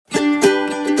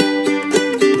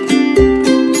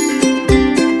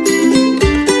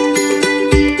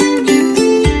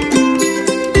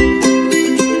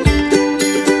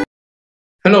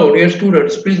Hello dear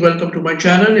students, please welcome to my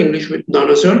channel English with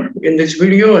Nana sir. In this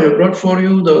video I have brought for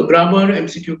you the grammar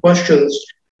MCQ questions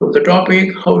of the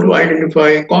topic how to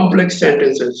identify complex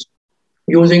sentences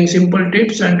using simple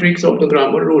tips and tricks of the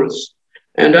grammar rules.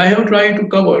 And I have tried to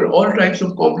cover all types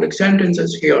of complex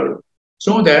sentences here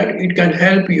so that it can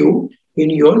help you in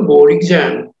your board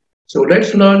exam. So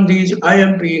let's learn these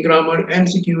IMP grammar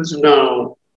MCQs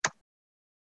now.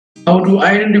 How to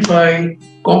identify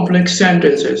complex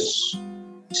sentences.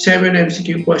 7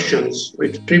 MCQ questions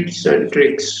with tips and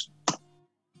tricks.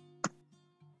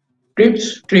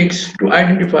 Tips, tricks to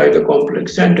identify the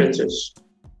complex sentences.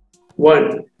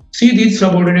 1. See these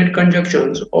subordinate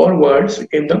conjunctions or words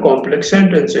in the complex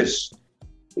sentences.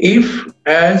 If,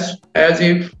 as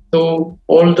if, though,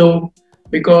 although,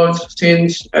 because,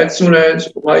 since, as soon as,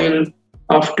 while,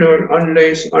 after,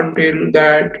 unless, until,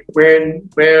 that, when,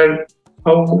 where,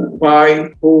 how, why,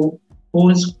 who,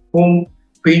 whose, whom,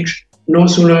 which, no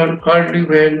sooner, hardly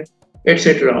when,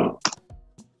 etc.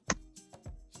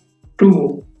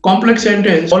 2. Complex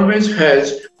sentence always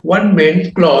has one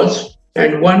main clause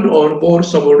and one or more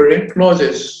subordinate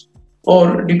clauses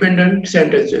or dependent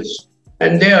sentences,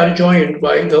 and they are joined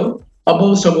by the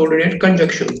above subordinate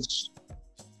conjunctions.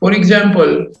 For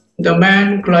example, the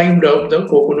man climbed up the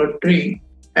coconut tree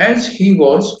as he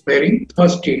was very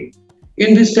thirsty.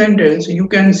 In this sentence, you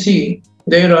can see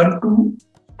there are two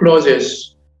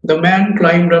clauses. The man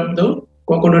climbed up the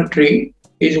coconut tree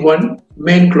is one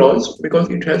main clause because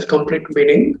it has complete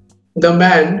meaning. The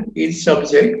man is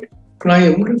subject,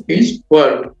 climbed is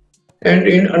verb. And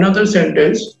in another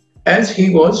sentence, as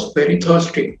he was very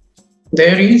thirsty,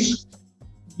 this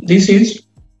is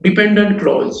dependent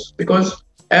clause because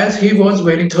as he was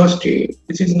very thirsty,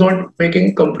 this is not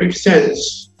making complete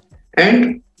sense.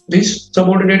 And this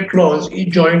subordinate clause is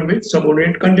joined with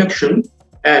subordinate conjunction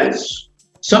as.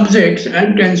 Subjects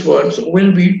and tense verbs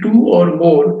will be two or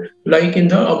more, like in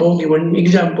the above given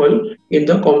example in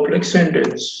the complex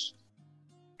sentence.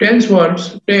 Tense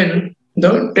verbs tell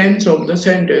the tense of the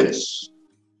sentence.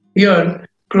 Here,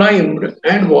 climbed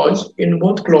and was in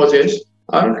both clauses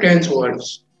are tense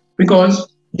verbs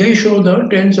because they show the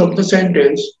tense of the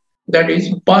sentence, that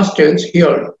is past tense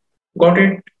here. Got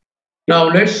it? Now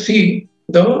let's see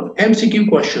the MCQ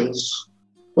questions.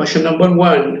 Question number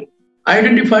 1.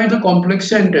 Identify the complex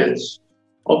sentence.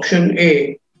 Option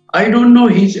A. I don't know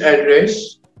his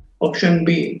address. Option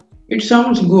B. It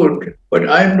sounds good, but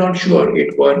I am not sure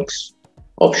it works.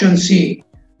 Option C.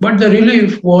 But the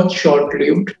relief was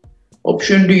short-lived.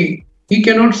 Option D. He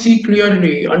cannot see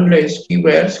clearly unless he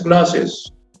wears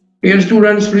glasses. Dear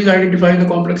students, please identify the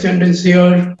complex sentence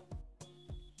here.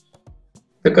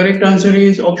 The correct answer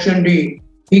is option D.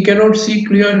 He cannot see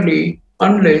clearly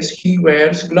unless he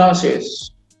wears glasses.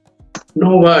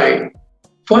 Know why?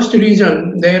 First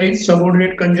reason, there is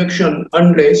subordinate conjunction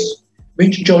unless,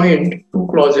 which joined two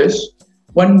clauses,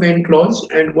 one main clause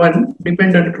and one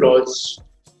dependent clause.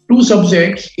 Two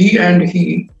subjects, he, and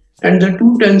the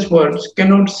two tense verbs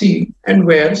cannot see and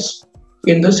wears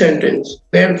in the sentence.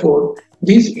 Therefore,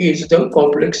 this is the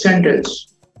complex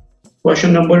sentence.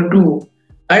 Question number 2.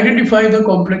 Identify the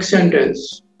complex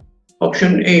sentence.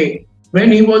 Option A.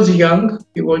 When he was young,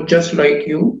 he was just like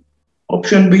you.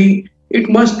 Option B. It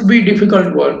must be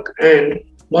difficult work and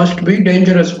must be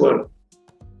dangerous work.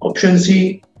 Option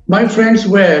C. My friends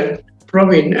were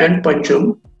Praveen and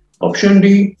Pancham. Option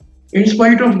D. In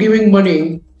spite of giving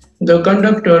money, the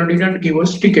conductor didn't give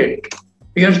us ticket.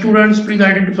 Dear students, please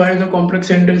identify the complex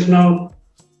sentence now.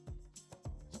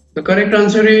 The correct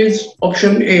answer is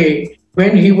option A.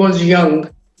 When he was young,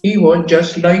 he was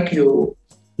just like you.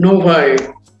 Know why?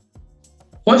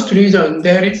 First reason,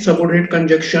 there is subordinate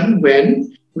conjunction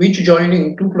when, which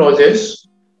joining two clauses,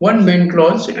 one main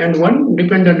clause and one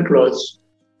dependent clause.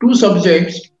 Two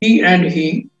subjects, he, and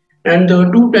the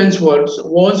two tense verbs,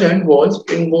 was and was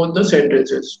in both the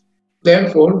sentences.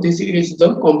 Therefore, this is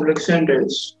the complex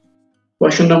sentence.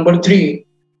 Question number 3.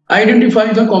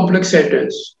 Identify the complex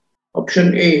sentence.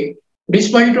 Option A.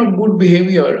 Despite of good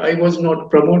behavior, I was not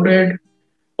promoted.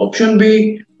 Option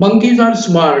B. Monkeys are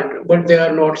smart, but they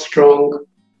are not strong.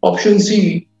 Option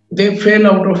C. They fell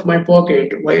out of my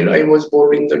pocket while I was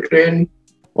boarding the train.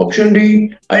 Option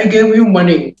D. I gave you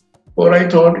money, for I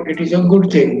thought it is a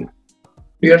good thing.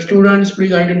 Dear students,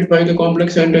 please identify the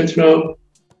complex sentence now.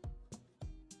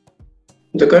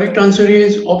 The correct answer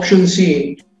is option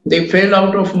C. They fell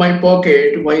out of my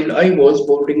pocket while I was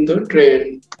boarding the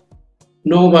train.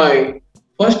 Know why?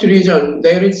 First reason,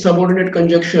 there is subordinate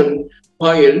conjunction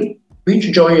while,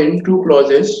 which join two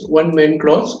clauses, one main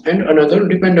clause and another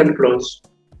dependent clause.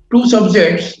 Two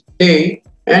subjects, they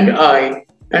and I,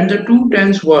 and the two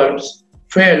tense verbs,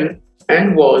 fell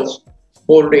and was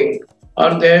boarding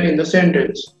are there in the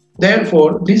sentence.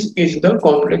 Therefore, this is the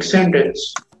complex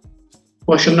sentence.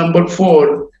 Question number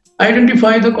 4.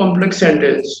 Identify the complex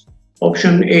sentence.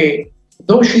 Option A.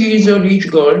 Though she is a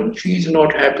rich girl, she is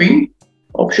not happy.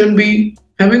 Option B.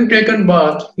 Having taken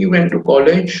bath, he went to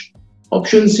college.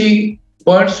 Option C.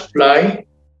 Birds fly.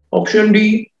 Option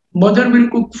D. Mother will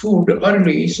cook food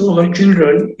early so her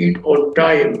children eat on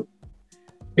time.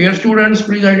 Dear students,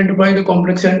 please identify the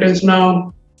complex sentence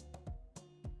now.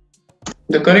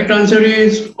 The correct answer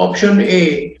is option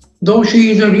A. Though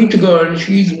she is a rich girl,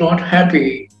 she is not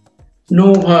happy.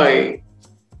 No, why?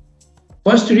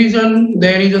 First reason,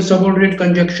 there is a subordinate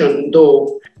conjunction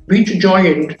though, which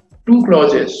joined two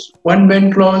clauses, one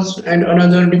main clause and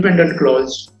another dependent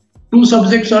clause. Two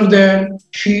subjects are there,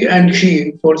 she and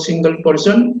she for single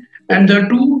person, and the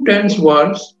two tense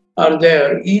verbs are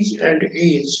there, is and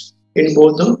is, in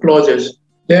both the clauses.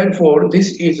 Therefore,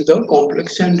 this is the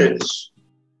complex sentence.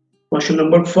 Question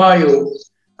number 5.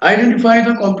 Identify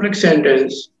the complex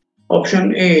sentence.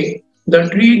 Option A. The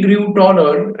tree grew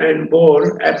taller and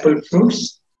bore apple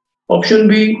fruits. Option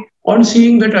B. On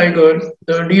seeing the tiger,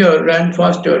 the deer ran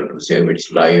faster to save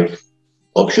its life.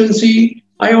 Option C.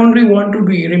 I only want to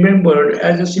be remembered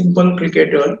as a simple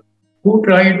cricketer who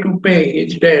tried to pay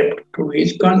his debt to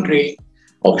his country.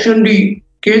 Option D.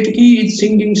 Ketki is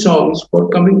singing songs for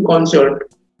coming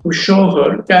concert to show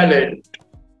her talent.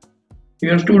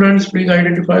 Dear students, please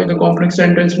identify the complex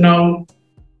sentence now.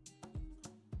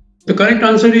 The correct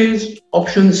answer is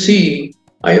option C.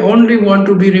 I only want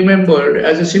to be remembered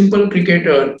as a simple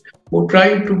cricketer who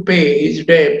tried to pay his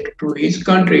debt to his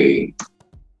country.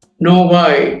 No,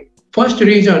 why? First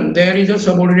reason, there is a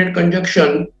subordinate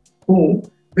conjunction who,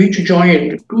 which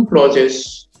joined two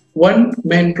clauses, one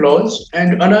main clause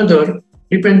and another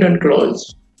dependent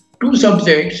clause. Two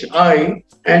subjects, I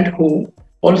and who,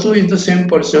 also is the same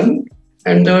person,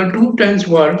 and the two tense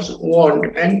verbs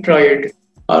want and tried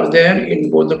are there in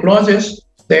both the clauses.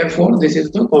 Therefore, this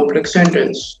is the complex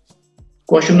sentence.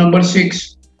 Question number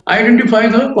 6. Identify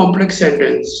the complex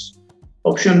sentence.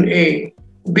 Option A.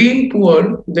 Being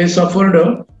poor, they suffered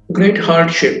a great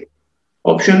hardship.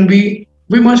 Option B.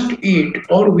 We must eat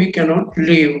or we cannot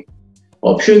live.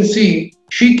 Option C.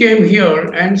 She came here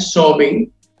and saw me.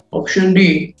 Option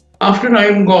D. After I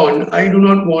am gone, I do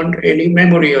not want any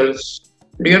memorials.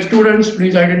 Dear students,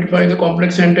 please identify the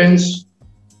complex sentence.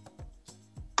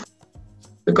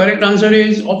 The correct answer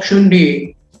is option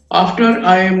D. After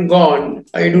I am gone,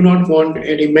 I do not want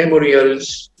any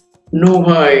memorials. No,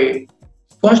 why?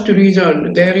 First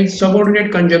reason, there is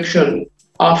subordinate conjunction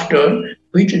after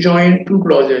which join two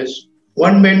clauses,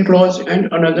 one main clause and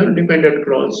another dependent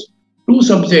clause. Two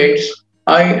subjects,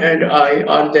 I and I,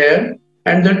 are there,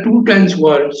 and the two tense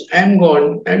verbs am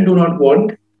gone and do not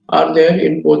want are there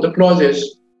in both the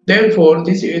clauses. Therefore,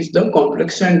 this is the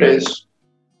complex sentence.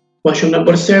 Question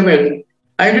number 7.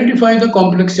 Identify the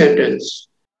complex sentence.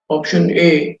 Option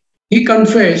A. He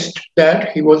confessed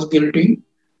that he was guilty.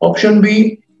 Option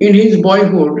B. In his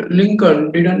boyhood,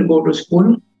 Lincoln didn't go to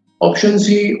school. Option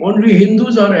C. Only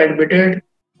Hindus are admitted.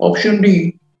 Option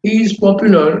D. He is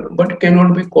popular but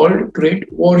cannot be called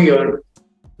great warrior.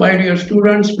 My dear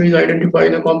students, please identify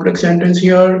the complex sentence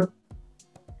here.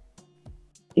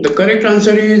 The correct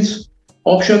answer is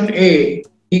option A.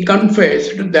 He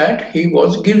confessed that he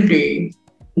was guilty.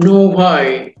 No,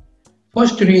 why?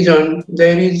 First reason,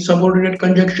 there is subordinate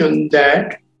conjunction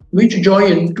that which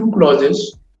join two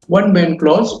clauses, one main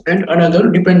clause and another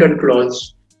dependent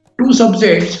clause. Two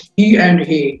subjects, he and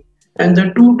he, and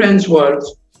the two tense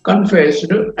verbs,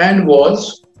 confessed and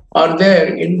was, are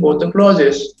there in both the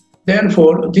clauses.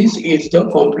 Therefore, this is the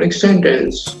complex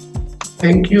sentence.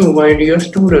 Thank you, my dear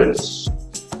students.